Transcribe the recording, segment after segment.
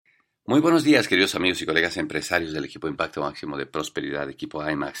Muy buenos días, queridos amigos y colegas empresarios del equipo Impacto Máximo de Prosperidad, equipo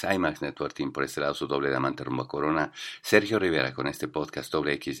IMAX Network Team, por este lado su doble diamante rumbo a Corona, Sergio Rivera, con este podcast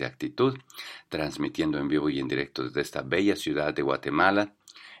doble X de actitud, transmitiendo en vivo y en directo desde esta bella ciudad de Guatemala,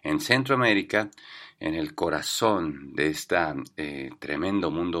 en Centroamérica, en el corazón de este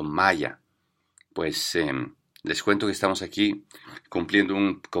tremendo mundo maya. Pues les cuento que estamos aquí cumpliendo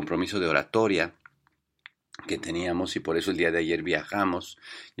un compromiso de oratoria que teníamos y por eso el día de ayer viajamos,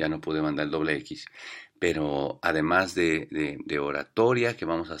 ya no pude mandar el doble X, pero además de oratoria que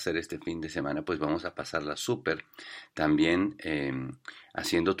vamos a hacer este fin de semana, pues vamos a pasarla súper también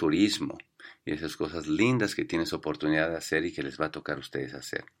haciendo turismo y esas cosas lindas que tienes oportunidad de hacer y que les va a tocar a ustedes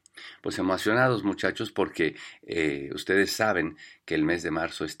hacer. Pues emocionados muchachos porque ustedes saben que el mes de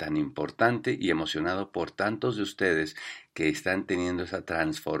marzo es tan importante y emocionado por tantos de ustedes que están teniendo esa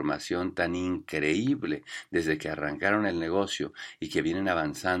transformación tan increíble desde que arrancaron el negocio y que vienen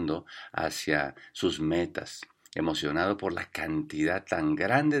avanzando hacia sus metas. Emocionado por la cantidad tan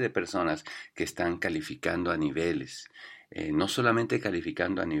grande de personas que están calificando a niveles. No solamente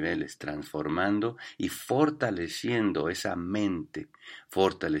calificando a niveles, transformando y fortaleciendo esa mente,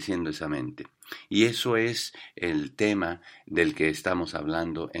 Y eso es el tema del que estamos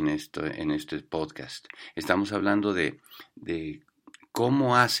hablando en este podcast. Estamos hablando de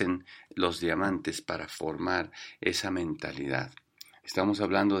cómo hacen los diamantes para formar esa mentalidad. Estamos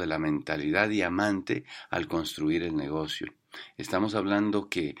hablando de la mentalidad diamante al construir el negocio. Estamos hablando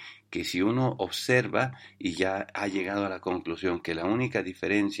que si uno observa y ya ha llegado a la conclusión que la única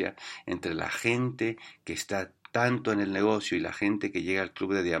diferencia entre la gente que está tanto en el negocio y la gente que llega al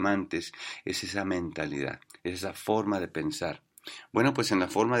club de diamantes es esa mentalidad, es esa forma de pensar. Bueno, pues en la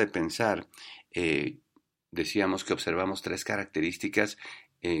forma de pensar decíamos que observamos tres características.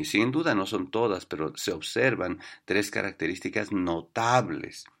 Sin duda no son todas, pero se observan tres características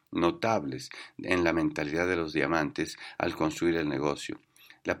notables en la mentalidad de los diamantes al construir el negocio.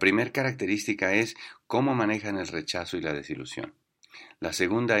 La primera característica es cómo manejan el rechazo y la desilusión. La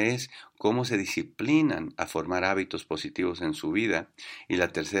segunda es cómo se disciplinan a formar hábitos positivos en su vida. Y la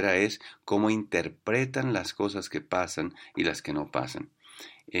tercera es cómo interpretan las cosas que pasan y las que no pasan.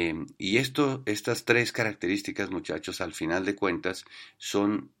 Y estas tres características, muchachos, al final de cuentas,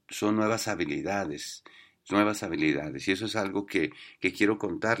 son nuevas habilidades. Y eso es algo que quiero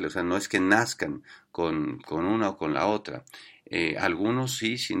contarles. O sea, no es que nazcan con una o con la otra. Algunos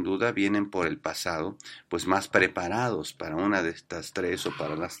sí, sin duda, vienen por el pasado, pues más preparados para una de estas tres o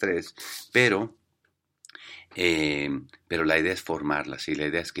para las tres, pero la idea es formarlas y la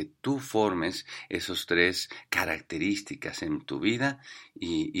idea es que tú formes esas tres características en tu vida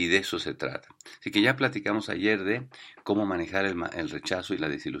y de eso se trata. Así que ya platicamos ayer de cómo manejar el rechazo y la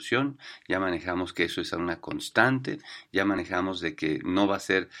desilusión, ya manejamos que eso es una constante, ya manejamos de que no va a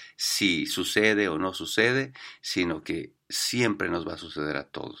ser si sucede o no sucede, sino que siempre nos va a suceder a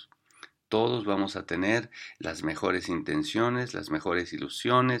todos. Todos vamos a tener las mejores intenciones, las mejores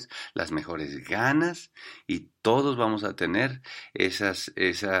ilusiones, las mejores ganas y todos vamos a tener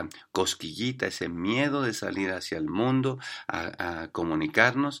esa cosquillita, ese miedo de salir hacia el mundo a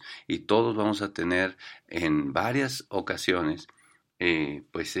comunicarnos y todos vamos a tener en varias ocasiones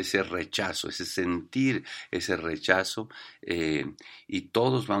pues ese rechazo, ese sentir ese rechazo y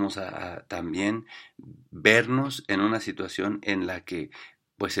todos vamos a también vernos en una situación en la que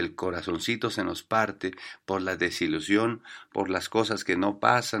pues el corazoncito se nos parte por la desilusión, por las cosas que no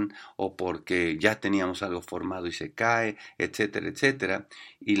pasan o porque ya teníamos algo formado y se cae, etcétera, etcétera.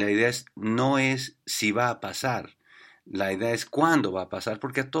 Y la idea no es si va a pasar, la idea es cuándo va a pasar,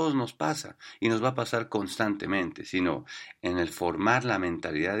 porque a todos nos pasa y nos va a pasar constantemente, sino en el formar la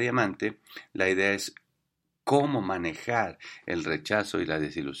mentalidad diamante, la idea es cómo manejar el rechazo y la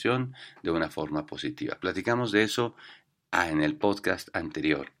desilusión de una forma positiva. Platicamos de eso en el podcast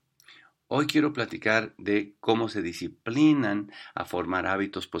anterior. Hoy quiero platicar de cómo se disciplinan a formar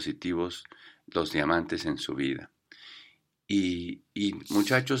hábitos positivos los diamantes en su vida. Y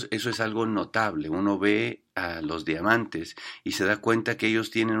muchachos, eso es algo notable. Uno ve a los diamantes y se da cuenta que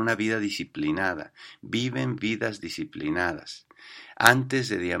ellos tienen una vida disciplinada, viven vidas disciplinadas. Antes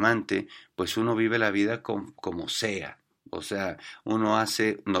de diamante, pues uno vive la vida como sea. O sea, uno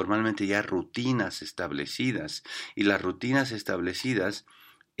hace normalmente ya rutinas establecidas y las rutinas establecidas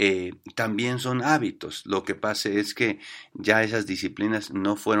también son hábitos. Lo que pasa es que ya esas disciplinas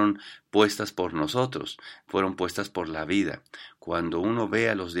no fueron puestas por nosotros, fueron puestas por la vida. Cuando uno ve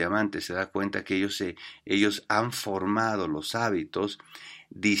a los diamantes se da cuenta que ellos han formado los hábitos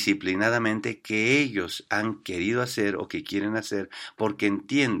disciplinadamente que ellos han querido hacer o que quieren hacer porque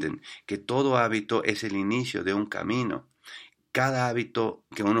entienden que todo hábito es el inicio de un camino. cada hábito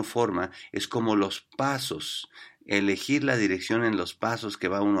que uno forma es como los pasos, elegir la dirección en los pasos que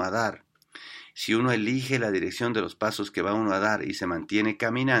va uno a dar. Si uno elige la dirección de los pasos que va uno a dar y se mantiene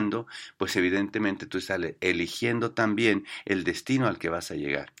caminando, pues evidentemente tú estás eligiendo también el destino al que vas a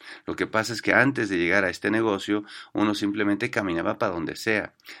llegar. Lo que pasa es que antes de llegar a este negocio, uno simplemente caminaba para donde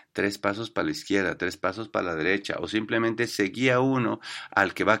sea. 3 pasos para la izquierda, 3 pasos para la derecha, o simplemente seguía uno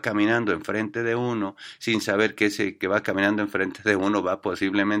al que va caminando enfrente de uno, sin saber que ese que va caminando enfrente de uno va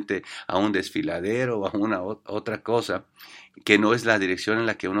posiblemente a un desfiladero o a una otra cosa que no es la dirección en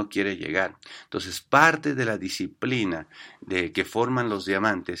la que uno quiere llegar. Entonces, parte de la disciplina de que forman los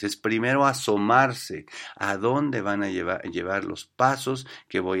diamantes es primero asomarse a dónde van a llevar los pasos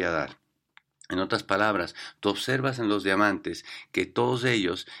que voy a dar. En otras palabras, tú observas en los diamantes que todos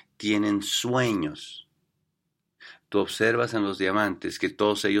ellos tienen sueños. Tú observas en los diamantes que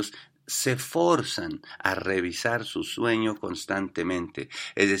todos ellos se forzan a revisar su sueño constantemente,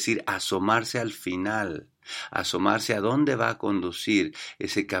 es decir, asomarse al final, asomarse a dónde va a conducir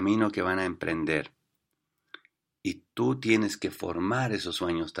ese camino que van a emprender. Y tú tienes que formar esos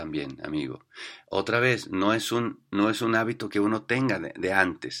sueños también, amigo. Otra vez, no es un hábito que uno tenga de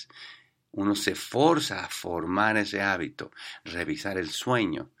antes. Uno se forza a formar ese hábito, revisar el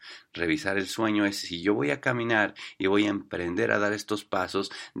sueño. Revisar el sueño es, si yo voy a caminar y voy a emprender a dar estos pasos,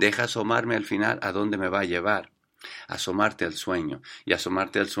 deja asomarme al final a dónde me va a llevar. Asomarte al sueño. Y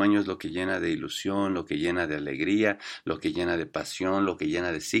asomarte al sueño es lo que llena de ilusión, lo que llena de alegría, lo que llena de pasión, lo que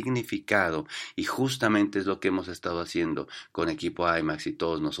llena de significado. Y justamente es lo que hemos estado haciendo con Equipo IMAX y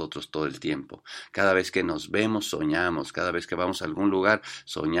todos nosotros todo el tiempo. Cada vez que nos vemos, soñamos. Cada vez que vamos a algún lugar,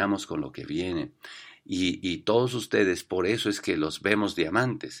 soñamos con lo que viene. Y todos ustedes, por eso es que los vemos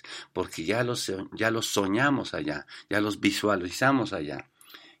diamantes, porque ya los soñamos allá, ya los visualizamos allá.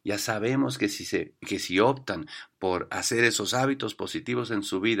 Ya sabemos que si optan por hacer esos hábitos positivos en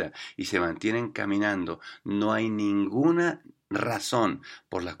su vida y se mantienen caminando, no hay ninguna razón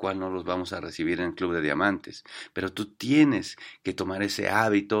por la cual no los vamos a recibir en el Club de Diamantes. Pero tú tienes que tomar ese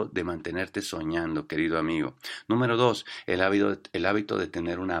hábito de mantenerte soñando, querido amigo. Número 2, el hábito de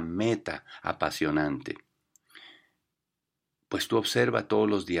tener una meta apasionante. Pues tú observa todos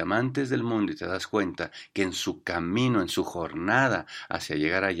los diamantes del mundo y te das cuenta que en su camino, en su jornada hacia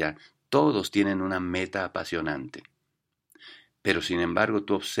llegar allá, todos tienen una meta apasionante. Pero sin embargo,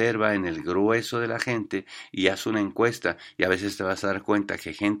 tú observa en el grueso de la gente y haz una encuesta y a veces te vas a dar cuenta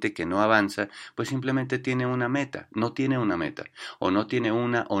que gente que no avanza, pues simplemente tiene una meta, no tiene una meta, o no tiene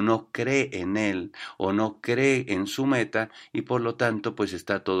una, o no cree en él, o no cree en su meta y por lo tanto pues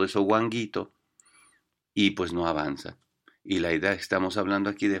está todo eso guanguito y pues no avanza. Y la idea que estamos hablando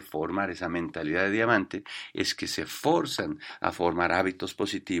aquí de formar esa mentalidad de diamante es que se forzan a formar hábitos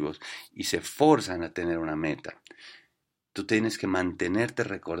positivos y se forzan a tener una meta. Tú tienes que mantenerte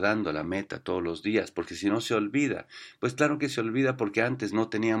recordando la meta todos los días, porque si no se olvida. Pues claro que se olvida porque antes no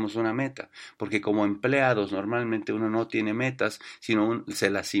teníamos una meta, porque como empleados normalmente uno no tiene metas, sino se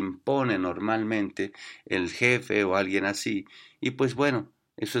las impone normalmente el jefe o alguien así. Y pues bueno,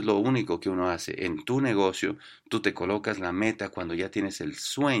 eso es lo único que uno hace. En tu negocio, tú te colocas la meta cuando ya tienes el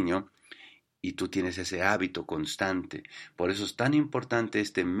sueño y tú tienes ese hábito constante. Por eso es tan importante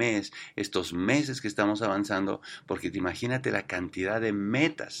este mes, estos meses que estamos avanzando, porque imagínate la cantidad de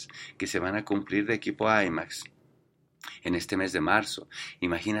metas que se van a cumplir de Equipo IMAX en este mes de marzo.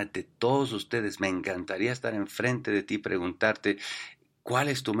 Imagínate todos ustedes, me encantaría estar enfrente de ti y preguntarte ¿cuál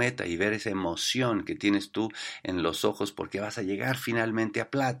es tu meta? Y ver esa emoción que tienes tú en los ojos porque vas a llegar finalmente a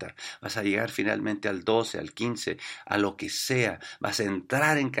plata, vas a llegar finalmente al 12, al 15, a lo que sea, vas a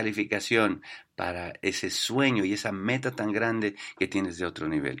entrar en calificación para ese sueño y esa meta tan grande que tienes de otro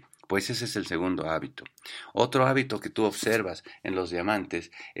nivel. Pues ese es el segundo hábito. Otro hábito que tú observas en los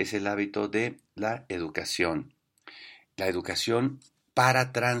diamantes es el hábito de la educación. La educación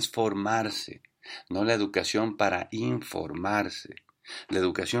para transformarse, no la educación para informarse. La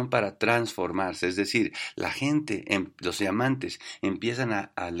educación para transformarse, es decir, la gente, los diamantes, empiezan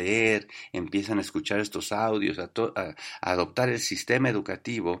a leer, empiezan a escuchar estos audios, a adoptar el sistema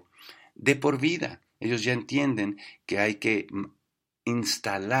educativo de por vida. Ellos ya entienden que hay que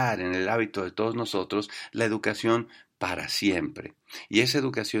instalar en el hábito de todos nosotros la educación para siempre. Y esa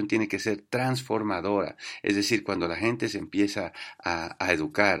educación tiene que ser transformadora. Es decir, cuando la gente se empieza a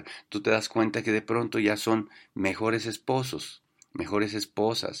educar, tú te das cuenta que de pronto ya son mejores esposos, mejores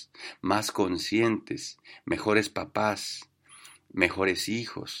esposas, más conscientes, mejores papás, mejores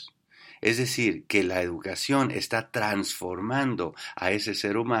hijos. Es decir, que la educación está transformando a ese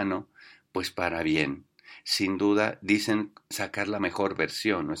ser humano, pues para bien. sin duda, dicen sacar la mejor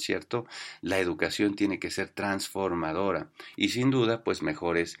versión, ¿no es cierto? La educación tiene que ser transformadora y sin duda, pues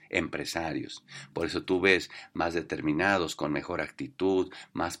mejores empresarios. Por eso tú ves más determinados, con mejor actitud,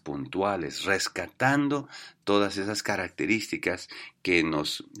 más puntuales, rescatando todas esas características que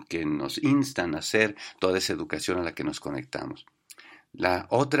nos instan a hacer toda esa educación a la que nos conectamos. La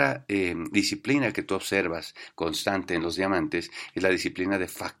otra disciplina que tú observas constante en los diamantes es la disciplina de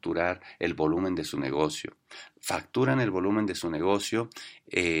facturar el volumen de su negocio. Facturan el volumen de su negocio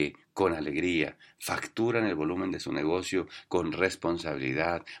con alegría, facturan el volumen de su negocio con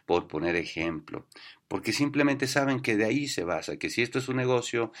responsabilidad, por poner ejemplo, porque simplemente saben que de ahí se basa, que si esto es un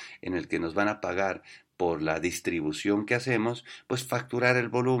negocio en el que nos van a pagar por la distribución que hacemos, pues facturar el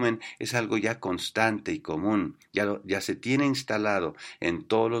volumen es algo ya constante y común, ya se tiene instalado en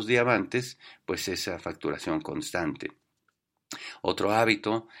todos los diamantes, pues esa facturación constante. Otro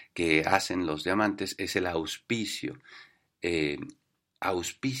hábito que hacen los diamantes es el auspicio. Eh,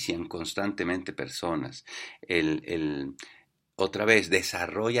 Auspician constantemente personas. Otra vez,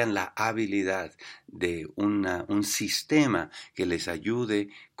 desarrollan la habilidad de un sistema que les ayude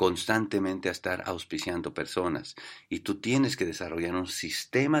constantemente a estar auspiciando personas. Y tú tienes que desarrollar un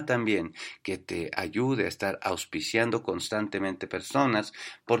sistema también que te ayude a estar auspiciando constantemente personas,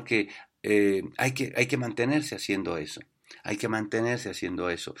 porque hay que mantenerse haciendo eso. Hay que mantenerse haciendo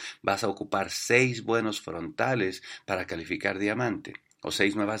eso. Vas a ocupar 6 buenos frontales para calificar diamante, o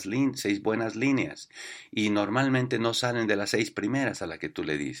 6 buenas líneas, y normalmente no salen de las 6 primeras a la que tú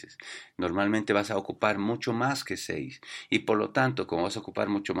le dices. Normalmente vas a ocupar mucho más que 6, y por lo tanto, como vas a ocupar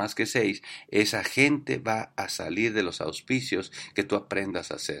mucho más que 6, esa gente va a salir de los auspicios que tú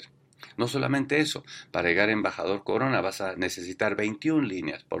aprendas a hacer. No solamente eso, para llegar a embajador corona vas a necesitar 21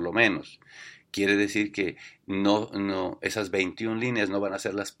 líneas, por lo menos. Quiere decir que esas 21 líneas no van a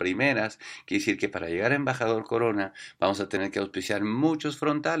ser las primeras. Quiere decir que para llegar a embajador corona vamos a tener que auspiciar muchos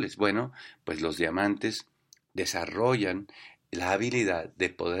frontales. Bueno, pues los diamantes desarrollan la habilidad de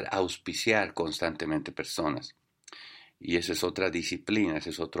poder auspiciar constantemente personas. Y esa es otra disciplina,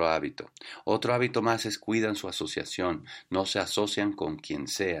 ese es otro hábito. Otro hábito más es cuidan su asociación, no se asocian con quien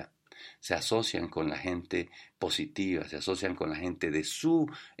sea. Se asocian con la gente positiva, se asocian con la gente de su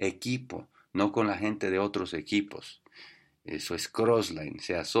equipo, no con la gente de otros equipos. Eso es crossline,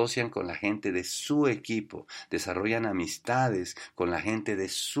 se asocian con la gente de su equipo, desarrollan amistades con la gente de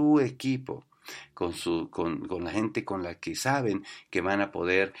su equipo, con la gente con la que saben que van a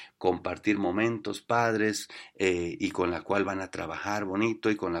poder compartir momentos padres, y con la cual van a trabajar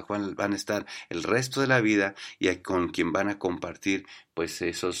bonito y con la cual van a estar el resto de la vida, y con quien van a compartir pues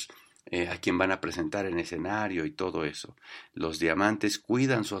a quien van a presentar en escenario y todo eso. Los diamantes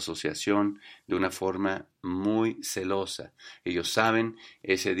cuidan su asociación de una forma muy celosa. Ellos saben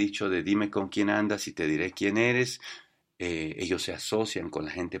ese dicho de dime con quién andas y te diré quién eres. Ellos se asocian con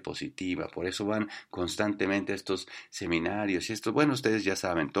la gente positiva, por eso van constantemente a estos seminarios y bueno, ustedes ya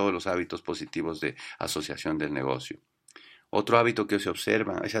saben todos los hábitos positivos de asociación del negocio. Otro hábito que se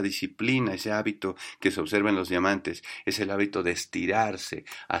observa, esa disciplina, ese hábito que se observa en los diamantes, es el hábito de estirarse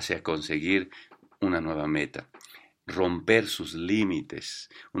hacia conseguir una nueva meta, romper sus límites.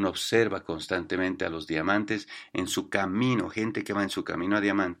 Uno observa constantemente a los diamantes en su camino, gente que va en su camino a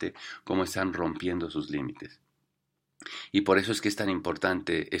diamante, cómo están rompiendo sus límites. Y por eso es que es tan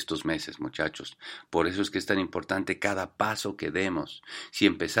importante estos meses, muchachos. Por eso es que es tan importante cada paso que demos. Si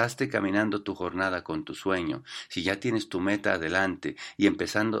empezaste caminando tu jornada con tu sueño, si ya tienes tu meta adelante y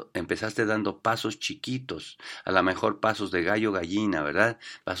empezaste dando pasos chiquitos, a lo mejor pasos de gallo gallina, ¿verdad?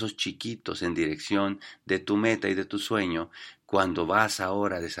 Pasos chiquitos en dirección de tu meta y de tu sueño. Cuando vas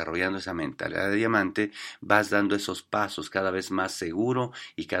ahora desarrollando esa mentalidad de diamante, vas dando esos pasos cada vez más seguro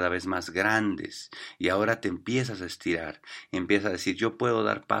y cada vez más grandes. Y ahora te empiezas a estirar, empiezas a decir, yo puedo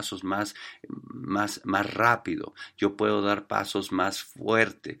dar pasos más rápido, yo puedo dar pasos más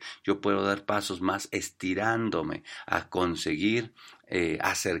fuerte, yo puedo dar pasos más estirándome a conseguir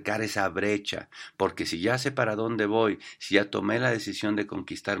acercar esa brecha, porque si ya sé para dónde voy, si ya tomé la decisión de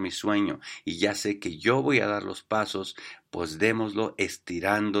conquistar mi sueño y ya sé que yo voy a dar los pasos, pues démoslo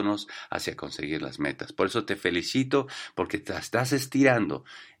estirándonos hacia conseguir las metas. Por eso te felicito, porque te estás estirando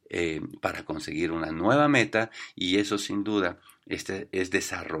para conseguir una nueva meta, y eso sin duda es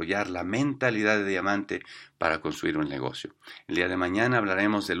desarrollar la mentalidad de diamante para construir un negocio. El día de mañana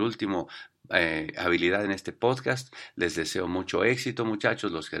hablaremos del último habilidad en este podcast. Les deseo mucho éxito,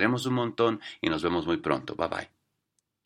 muchachos, los queremos un montón y nos vemos muy pronto. Bye bye.